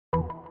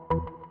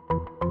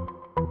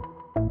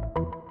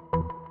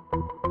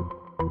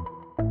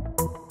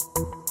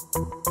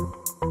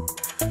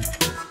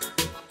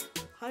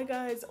Hi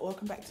guys,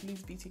 welcome back to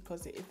Lou's Beauty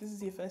Closet. If this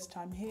is your first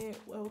time here,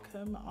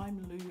 welcome.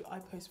 I'm Lou. I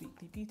post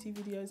weekly beauty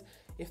videos.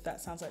 If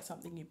that sounds like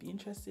something you'd be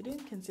interested in,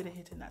 consider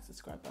hitting that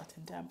subscribe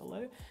button down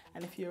below.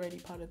 And if you're already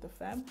part of the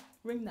fam,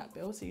 ring that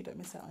bell so you don't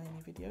miss out on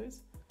any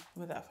videos.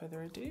 And without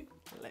further ado,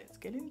 let's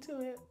get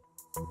into it.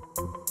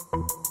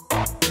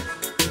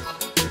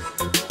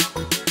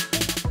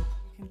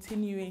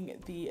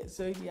 Continuing the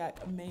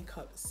Zodiac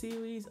Makeup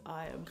Series,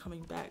 I am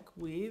coming back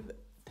with,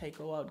 take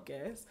a wild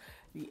guess,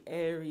 the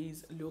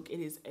Aries look. It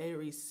is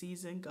Aries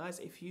season, guys.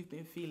 If you've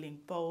been feeling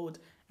bold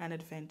and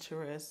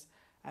adventurous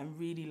and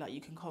really like you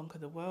can conquer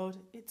the world,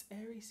 it's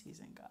Aries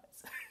season,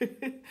 guys.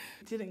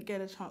 Didn't get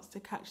a chance to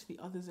catch the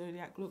other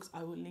Zodiac looks,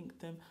 I will link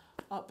them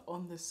up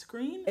on the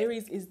screen.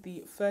 Aries is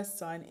the first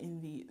sign in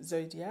the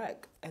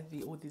Zodiac,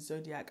 or the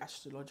Zodiac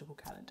astrological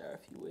calendar,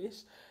 if you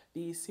wish.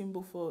 The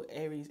symbol for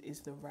Aries is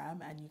the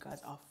ram, and you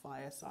guys are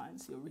fire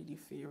signs, you're really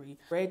fiery.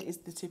 Red is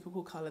the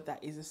typical colour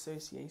that is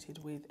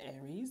associated with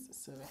Aries,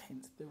 so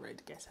hence the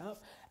red get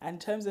up. And in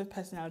terms of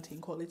personality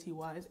and quality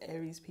wise,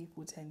 Aries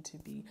people tend to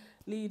be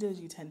leaders,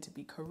 you tend to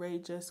be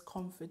courageous,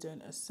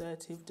 confident,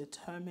 assertive,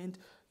 determined.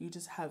 You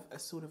just have a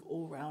sort of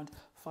all-round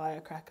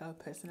firecracker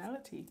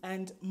personality.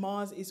 And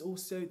Mars is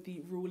also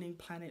the ruling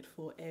planet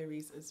for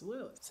Aries as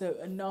well. So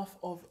enough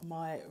of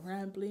my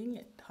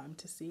rambling, time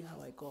to see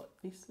how I got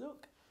this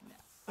look.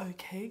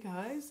 Okay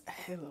guys,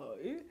 hello.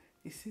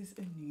 This is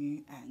a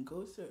new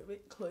angle, so a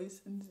bit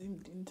close and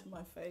zoomed into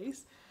my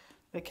face.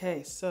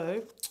 Okay,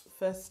 so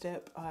first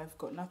step, I've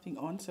got nothing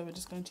on, so we're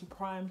just going to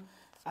prime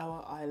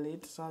our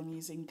eyelid. So I'm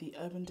using the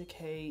Urban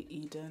Decay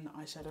Eden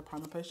eyeshadow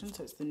primer potion,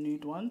 so it's the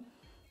nude one.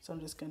 So I'm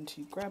just going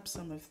to grab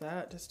some of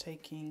that, just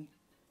taking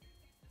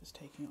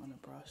it on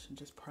a brush and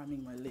just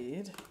priming my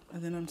lid.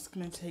 And then I'm just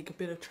going to take a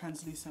bit of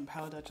translucent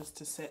powder just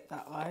to set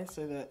that eye,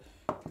 so that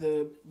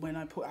when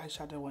I put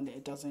eyeshadow on it,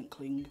 it doesn't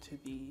cling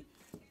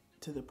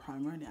to the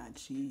primer and it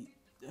actually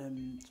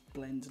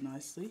blends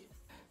nicely.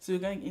 So we're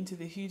going into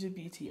the Huda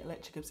Beauty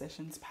Electric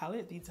Obsessions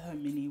palette. These are her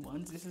mini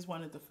ones. This is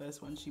one of the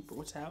first ones she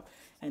brought out,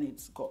 and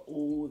it's got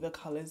all the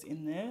colours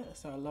in there.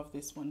 So I love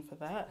this one for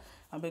that.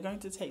 And we're going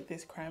to take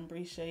this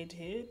cranberry shade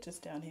here,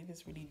 just down here,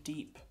 this really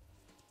deep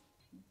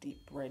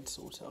red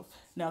sort of.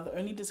 Now the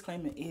only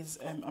disclaimer is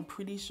I'm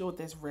pretty sure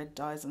there's red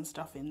dyes and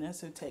stuff in there,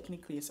 so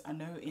technically I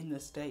know in the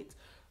States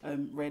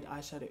red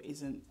eyeshadow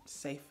isn't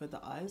safe for the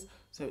eyes,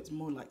 so it's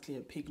more likely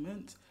a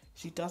pigment.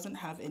 She doesn't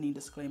have any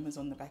disclaimers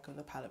on the back of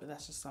the palette, but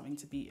that's just something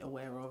to be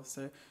aware of.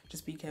 So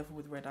just be careful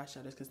with red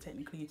eyeshadows, because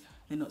technically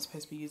they're not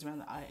supposed to be used around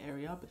the eye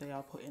area, but they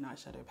are put in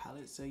eyeshadow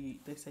palettes, so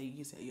they say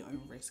use it at your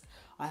own risk.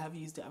 I have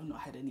used it, I've not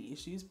had any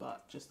issues,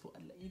 but just thought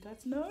I'd let you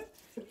guys know.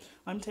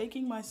 I'm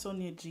taking my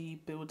Sonia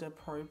G Builder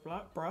Pro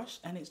brush,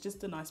 and it's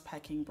just a nice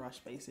packing brush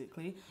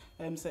basically.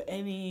 So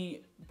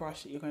any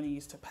brush that you're going to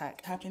use to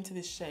pack, tap into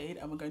this shade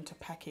and we're going to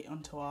pack it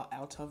onto our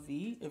outer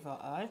V of our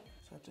eye.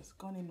 So I've just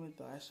gone in with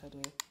the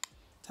eyeshadow,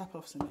 tap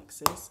off some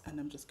excess, and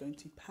I'm just going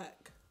to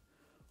pack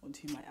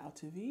onto my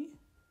outer V.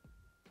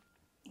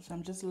 So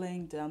I'm just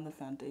laying down the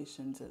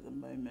foundations at the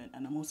moment,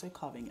 and I'm also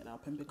carving it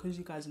up. And because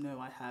you guys know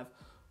I have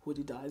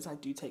hooded eyes, I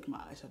do take my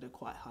eyeshadow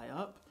quite high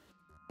up.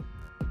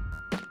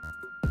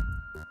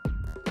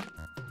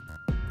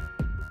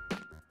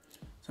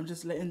 So I'm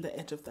just letting the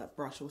edge of that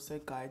brush also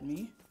guide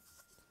me.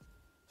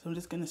 So I'm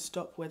just going to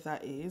stop where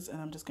that is,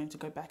 and I'm just going to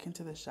go back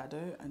into the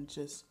shadow and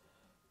just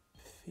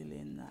fill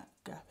in that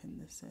gap in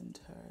the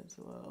center as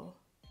well.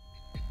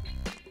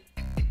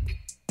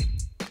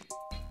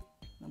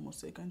 I'm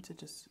also going to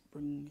just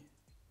bring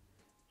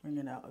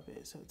it out a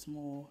bit so it's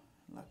more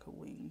like a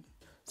wing.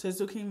 So it's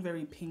looking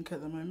very pink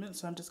at the moment,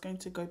 so I'm just going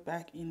to go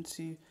back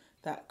into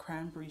that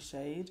cranberry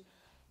shade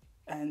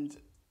and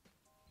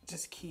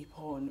just keep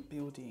on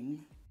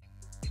building.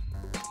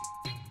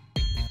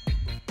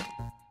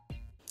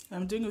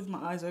 I'm doing it with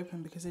my eyes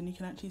open because then you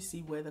can actually see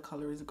where the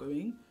colour is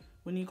going.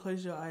 When you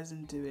close your eyes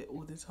and do it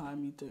all the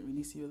time, you don't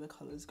really see where the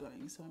colour's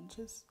going. So I'm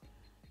just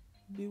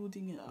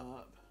building it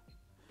up.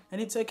 And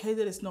it's okay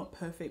that it's not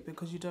perfect,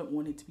 because you don't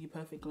want it to be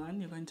perfect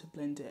line. You're going to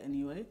blend it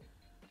anyway.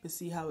 But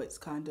see how it's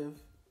kind of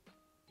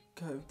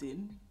curved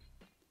in.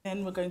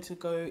 Then we're going to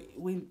go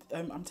with,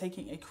 I'm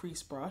taking a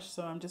crease brush.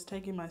 So I'm just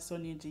taking my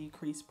Sonia G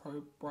Crease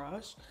Pro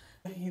brush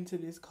into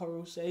this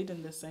coral shade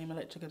in the same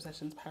Electric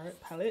Obsessions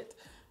palette.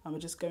 And we're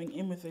just going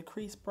in with a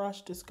crease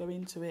brush, just go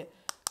into it,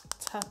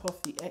 tap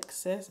off the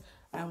excess,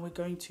 and we're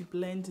going to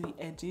blend the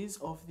edges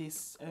of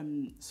this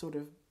sort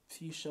of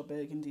fuchsia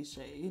burgundy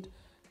shade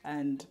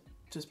and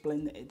just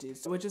blend the edges.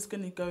 So we're just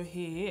going to go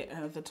here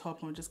at the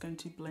top, and we're just going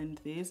to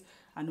blend this,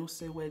 and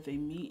also where they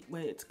meet,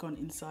 where it's gone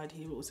inside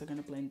here, we're also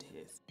going to blend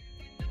here.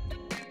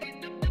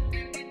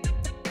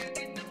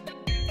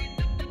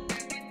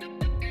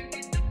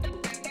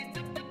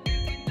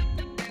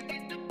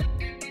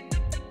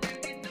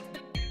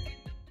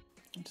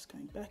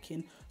 Back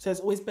in. So it's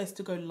always best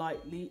to go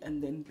lightly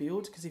and then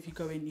build, because if you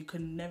go in, you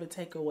can never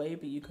take away,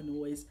 but you can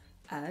always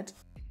add.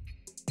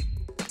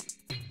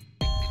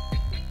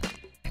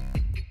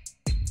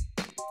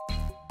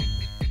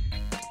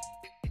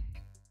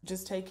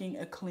 just taking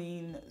a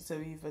clean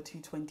Zoeva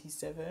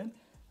 227.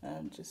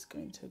 I'm just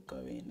going to go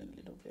in a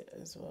little bit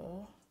as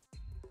well.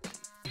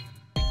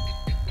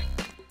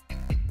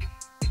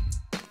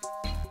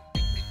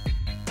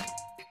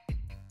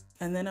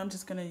 And then I'm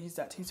just going to use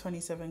that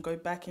 227, go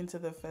back into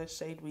the first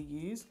shade we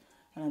used,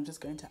 and I'm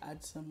just going to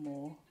add some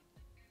more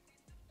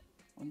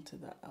onto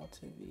that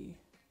outer V.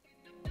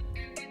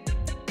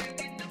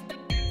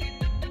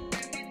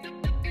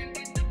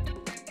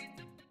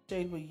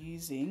 Shade we're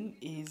using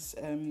is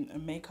a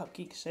Makeup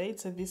Geek shade.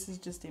 So this is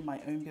just in my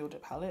own builder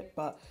palette,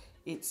 but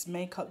it's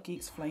Makeup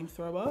Geek's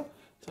Flamethrower.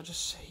 So I'll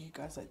just show you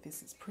guys like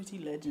this. It's pretty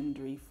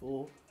legendary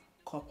for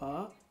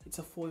copper. It's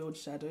a foiled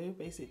shadow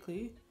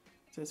basically.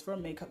 So it's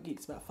from Makeup Geek,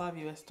 it's about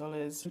 $5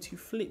 US. To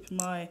flip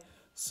my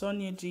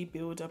Sonia G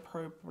Builder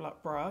Pro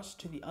brush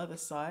to the other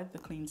side, the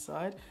clean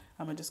side,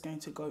 and we're just going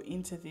to go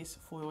into this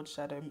foiled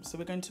shadow. So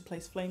we're going to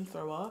place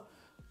Flamethrower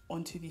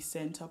onto the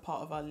center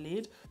part of our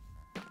lid.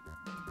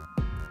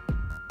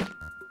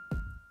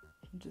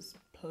 I'm just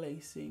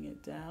placing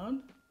it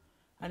down.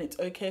 And it's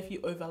okay if you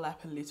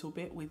overlap a little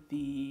bit with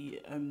the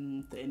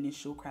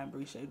initial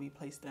cranberry shade we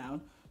placed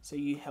down, so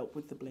you help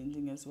with the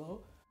blending as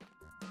well.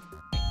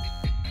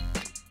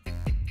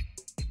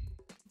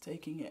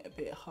 Taking it a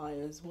bit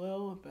higher as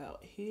well,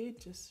 about here.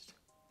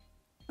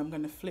 I'm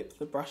going to flip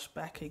the brush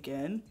back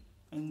again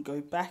and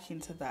go back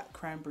into that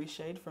cranberry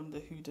shade from the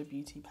Huda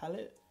Beauty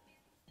palette.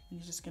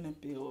 And you're just going to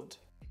build.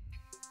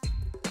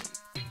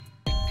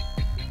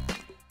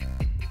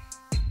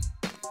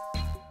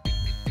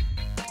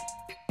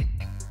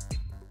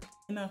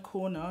 In our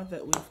corner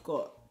that we've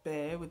got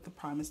bare with the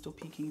primer still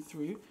peeking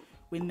through,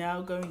 we're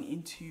now going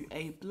into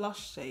a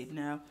blush shade.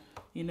 Now,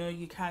 you know,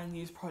 you can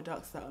use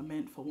products that are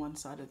meant for one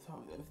side of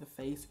the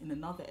face in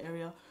another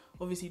area.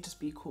 Obviously, just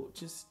be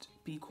cautious.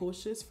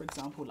 For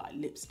example, like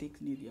lipsticks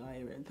near the eye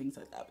area and things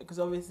like that, because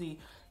obviously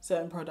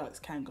certain products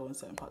can go on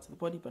certain parts of the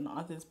body, but not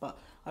others. But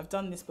I've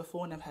done this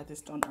before and I've had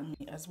this done on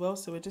me as well.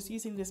 So we're just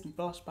using this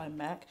blush by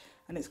MAC,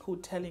 and it's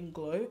called Telling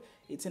Glow.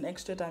 It's an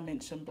extra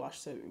dimension blush,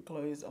 so it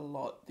glows a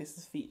lot. This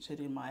is featured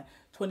in my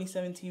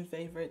 2017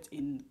 favorites,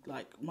 in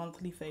like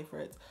monthly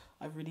favorites.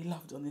 I've really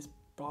loved on this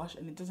brush,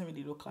 and it doesn't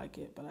really look like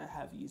it, but I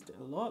have used it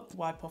a lot.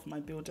 Wipe off my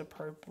Builder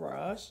Pro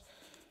brush,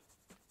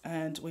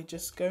 and we're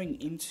just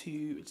going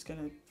into, it's going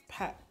to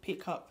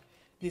pick up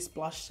this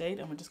blush shade,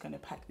 and we're just going to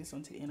pack this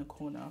onto the inner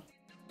corner.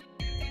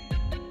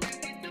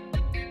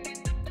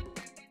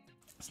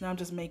 So now I'm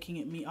just making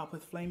it meet up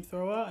with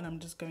Flamethrower, and I'm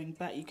just going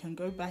back. You can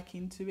go back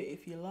into it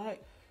if you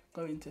like,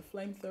 go into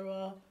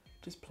Flamethrower,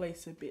 just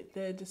place a bit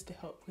there just to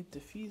help with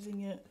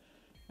diffusing it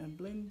and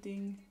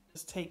blending.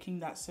 Just taking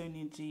that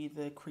Sonia G,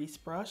 the crease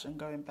brush, and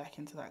going back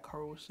into that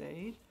coral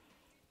shade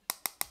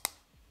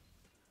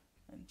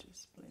and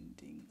just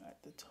blending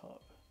at the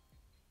top.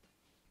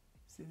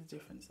 See the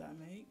difference that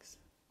makes?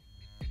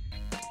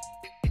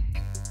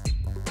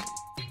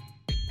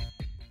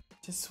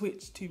 To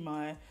switch to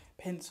my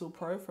Pencil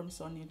Pro from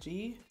Sonia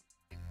G.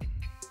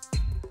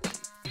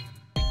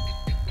 So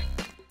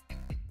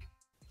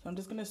I'm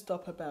just going to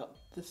stop about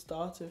the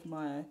start of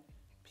my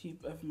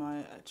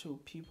actual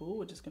pupil.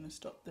 We're just going to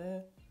stop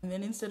there, and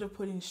then instead of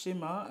putting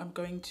shimmer, I'm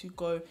going to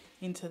go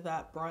into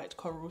that bright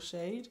coral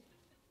shade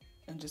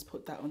and just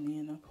put that on the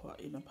inner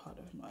part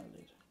of my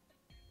lid.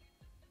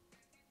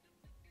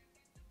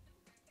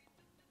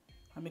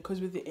 And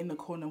because with the inner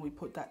corner we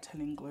put that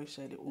Telling Glow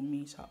shade, it will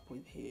meet up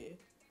with here.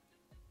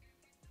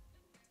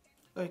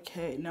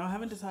 Okay, now I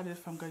haven't decided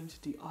if I'm going to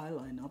do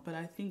eyeliner, but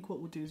I think what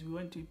we'll do is we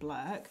won't do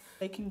black.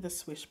 Taking the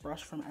Swish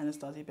brush from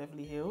Anastasia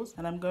Beverly Hills,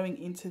 and I'm going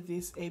into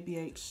this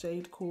ABH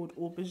shade called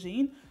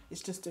Aubergine.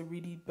 It's just a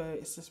really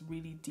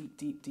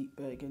deep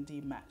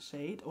burgundy matte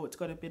shade, or it's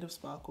got a bit of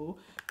sparkle,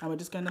 and we're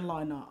just going to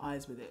line our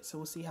eyes with it. So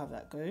we'll see how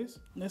that goes.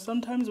 Now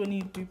sometimes when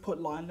you do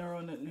put liner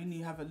on it, when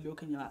you have a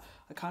look and you're like,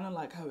 I kind of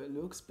like how it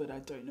looks, but I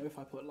don't know if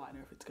I put liner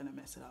if it's going to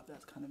mess it up.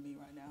 That's kind of me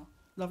right now.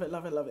 Love it,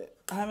 love it, love it.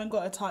 I haven't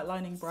got a tight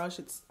lining brush.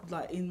 It's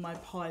like in my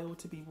pile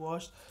to be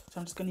washed. So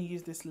I'm just going to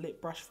use this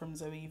lip brush from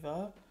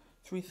Zoeva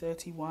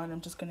 331.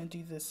 I'm just going to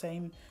do the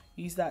same,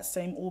 use that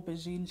same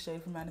Aubergine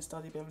shade from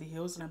Anastasia Beverly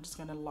Hills, and I'm just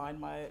going to line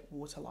my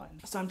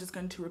waterline. So I'm just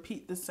going to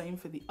repeat the same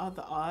for the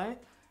other eye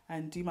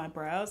and do my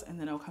brows, and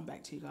then I'll come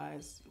back to you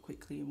guys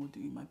quickly and we'll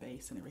do my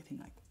base and everything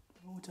like that.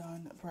 All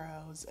done,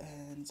 brows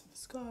and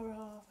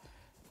mascara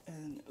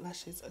and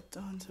lashes are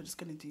done. So I'm just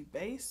going to do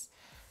base.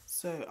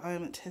 So I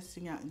am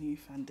testing out a new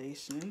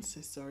foundation,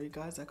 so sorry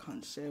guys, I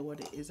can't share what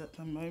it is at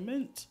the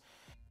moment.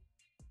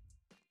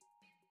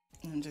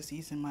 I'm just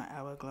using my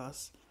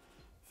Hourglass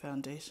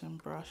foundation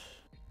brush.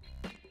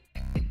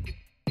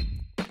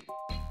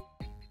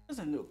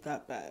 Doesn't look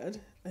that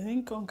bad. I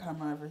think on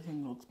camera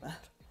everything looks bad,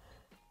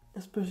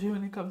 especially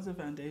when it comes to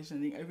foundation.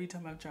 I think every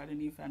time I've tried a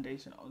new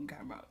foundation on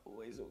camera, it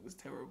always looks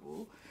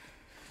terrible.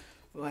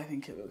 Well, I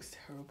think it looks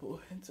terrible.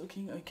 It's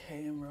looking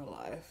okay in real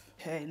life.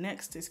 Okay,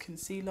 next is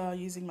concealer,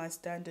 using my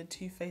standard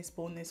Too Faced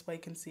Born This Way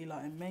concealer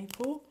in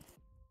Maple.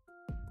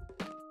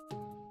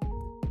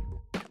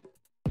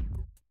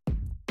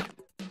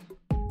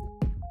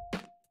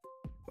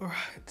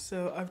 Alright,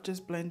 so I've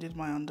just blended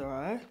my under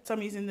eye. So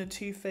I'm using the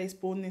Too Faced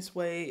Born This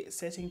Way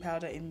setting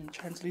powder in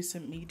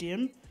translucent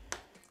medium.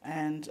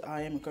 And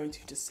I am going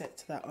to just set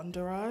to that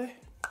under eye.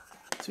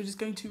 So we're just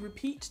going to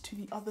repeat to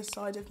the other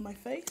side of my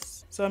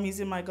face. So I'm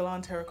using my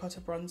Guerlain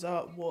Terracotta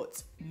Bronzer.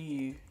 What's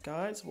new,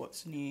 guys?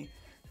 What's new?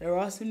 There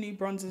are some new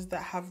bronzers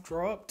that have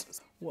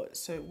dropped.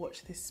 So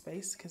watch this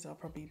space because I'll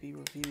probably be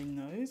reviewing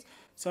those.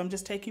 So I'm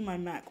just taking my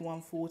MAC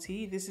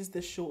 140. This is the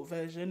short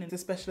version. It's a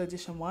special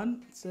edition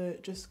one. So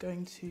just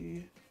going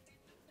to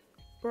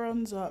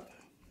bronze up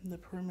the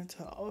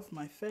perimeter of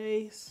my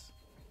face.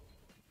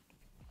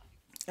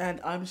 And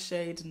I'm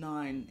shade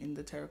 9 in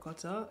the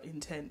Terracotta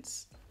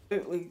Intense.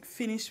 So we're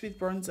finished with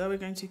bronzer. We're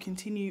going to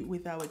continue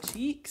with our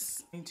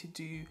cheeks. I'm going to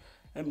do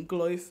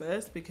glow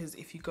first, because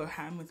if you go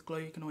ham with glow,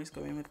 you can always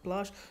go in with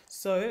blush.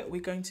 So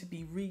we're going to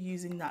be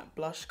reusing that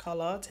blush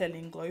color,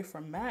 Telling Glow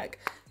from MAC,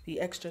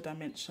 the Extra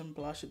Dimension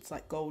blush. It's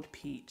like gold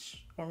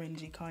peach,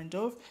 orangey kind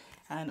of.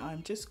 And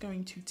I'm just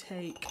going to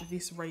take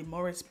this Ray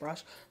Morris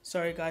brush.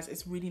 Sorry guys,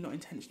 it's really not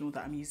intentional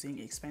that I'm using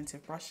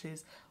expensive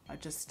brushes. I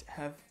just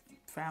have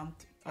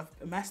I've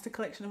amassed a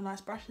collection of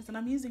nice brushes and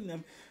I'm using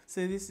them.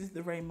 So this is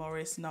the Ray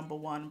Morris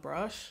 #1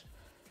 brush.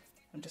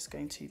 I'm just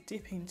going to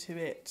dip into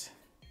it,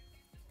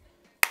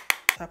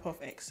 tap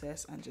off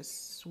excess and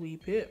just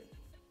sweep it.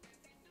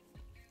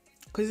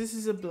 Because this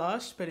is a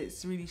blush, but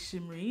it's really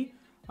shimmery.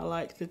 I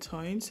like the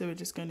tone, so we're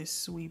just going to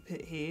sweep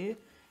it here.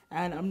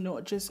 And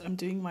I'm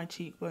doing my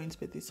cheekbones,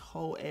 but this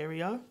whole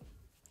area.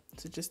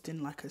 So just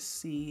in like a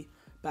C,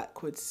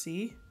 backwards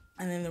C.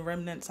 And then the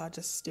remnants, I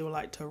just still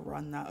like to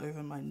run that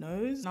over my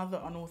nose.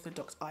 Another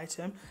unorthodox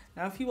item.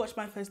 Now, if you watched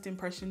my first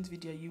impressions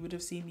video, you would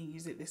have seen me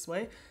use it this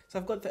way. So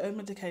I've got the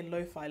Decay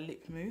Lo-Fi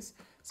Lip Mousse.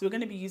 So we're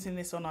going to be using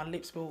this on our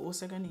lips, but we're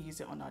also going to use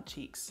it on our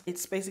cheeks.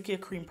 It's basically a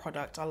cream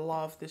product. I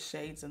love the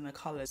shades and the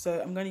colors. So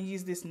I'm going to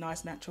use this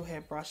nice natural hair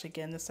brush.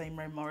 Again, the same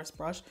Ray Morris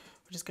brush.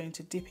 We're just going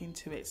to dip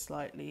into it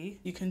slightly.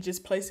 You can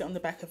just place it on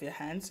the back of your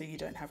hand so you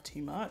don't have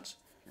too much.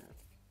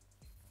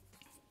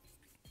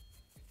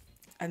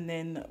 And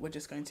then we're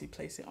just going to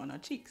place it on our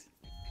cheeks.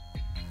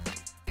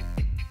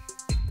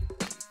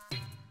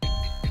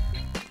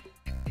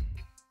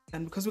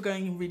 And because we're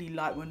going in really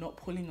light, we're not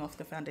pulling off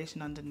the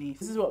foundation underneath.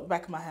 This is what the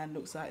back of my hand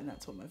looks like, and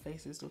that's what my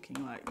face is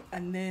looking like.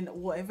 And then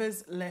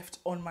whatever's left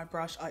on my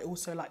brush, I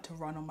also like to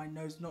run on my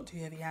nose, not too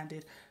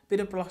heavy-handed. Bit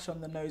of blush on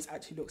the nose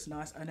actually looks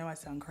nice. I know I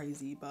sound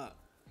crazy, but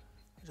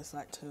I just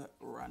like to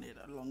run it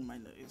along my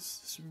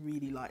nose just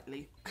really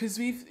lightly. Because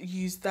we've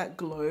used that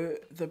glow,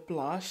 the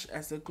blush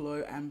as a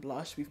glow and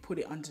blush, we've put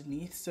it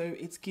underneath. So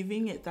it's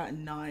giving it that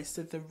nice,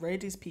 so the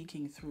red is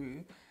peeking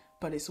through,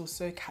 but it's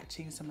also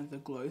catching some of the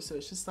glow. So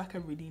it's just like a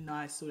really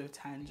nice sort of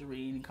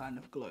tangerine kind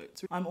of glow.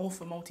 I'm all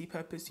for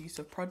multi-purpose use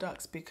of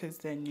products because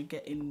then you're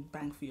getting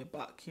bang for your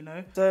buck, you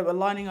know? So we're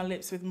lining our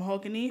lips with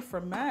Mahogany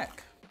from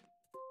MAC.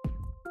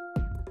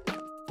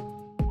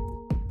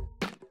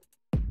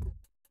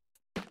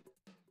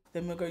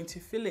 Then we're going to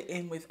fill it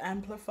in with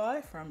Amplify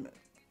from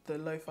the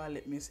Lo-Fi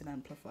Lip Mousse in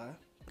Amplify.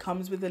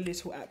 Comes with a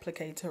little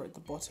applicator at the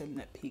bottom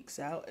that peeks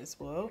out as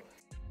well.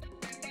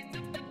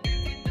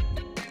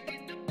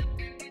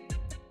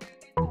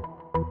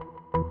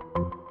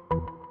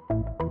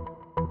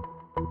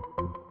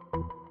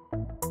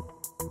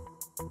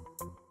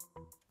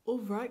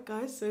 Alright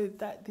guys, so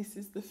this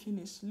is the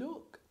finished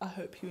look. I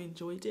hope you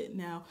enjoyed it.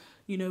 Now,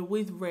 you know,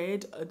 with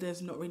red,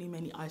 there's not really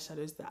many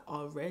eyeshadows that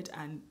are red,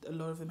 and a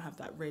lot of them have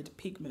that red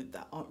pigment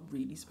that aren't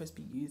really supposed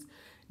to be used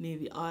near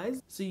the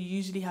eyes. So you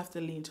usually have to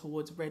lean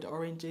towards red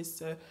oranges.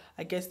 So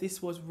I guess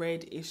this was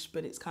red-ish,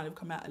 but it's kind of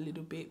come out a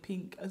little bit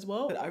pink as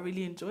well. But I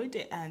really enjoyed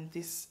it, and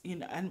this, you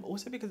know, and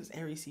also because it's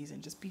Aries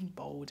season, just being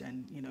bold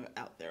and, you know,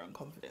 out there and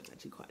confident is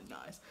actually quite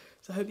nice.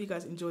 So I hope you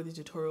guys enjoyed the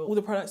tutorial. All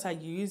the products I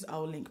use,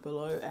 I'll link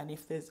below, and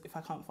if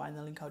I can't find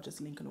the link, I'll just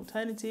link an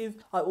alternative.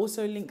 I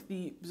also link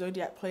the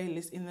Zodiac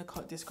playlist in the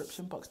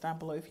description box down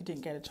below if you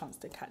didn't get a chance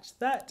to catch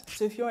that.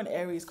 So if you're an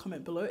Aries,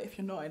 comment below. If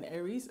you're not an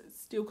Aries,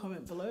 still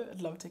comment below.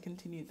 I'd love to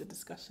continue the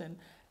discussion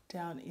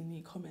down in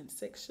the comment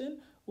section.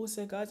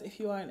 Also guys, if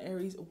you are an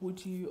Aries,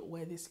 would you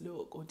wear this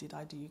look, or did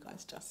I do you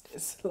guys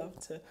justice?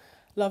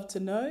 Love to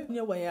know. On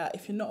your way out,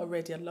 if you're not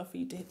already, I'd love for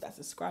you to hit that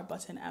subscribe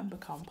button and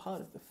become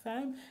part of the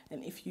fam.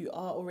 And if you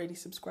are already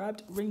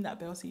subscribed, ring that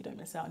bell so you don't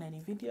miss out on any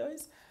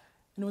videos.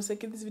 And also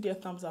give this video a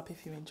thumbs up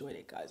if you enjoyed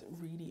it, guys. It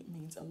really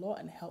means a lot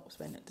and helps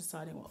when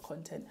deciding what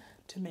content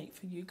to make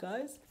for you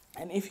guys.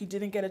 And if you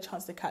didn't get a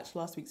chance to catch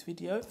last week's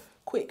video,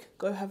 quick,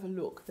 go have a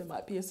look. There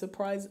might be a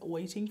surprise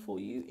waiting for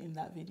you in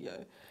that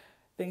video.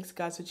 Thanks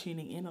guys for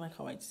tuning in, and I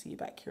can't wait to see you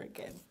back here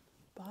again.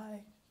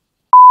 Bye.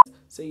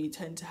 So you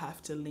tend to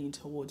have to lean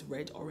towards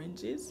red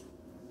oranges.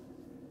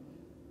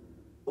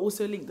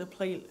 Also link the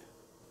play.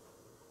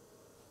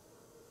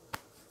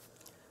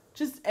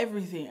 Just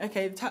everything.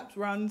 Okay, the taps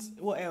runs.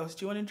 What else?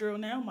 Do you want to drill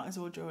now? Might as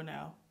well drill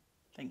now.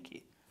 Thank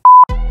you.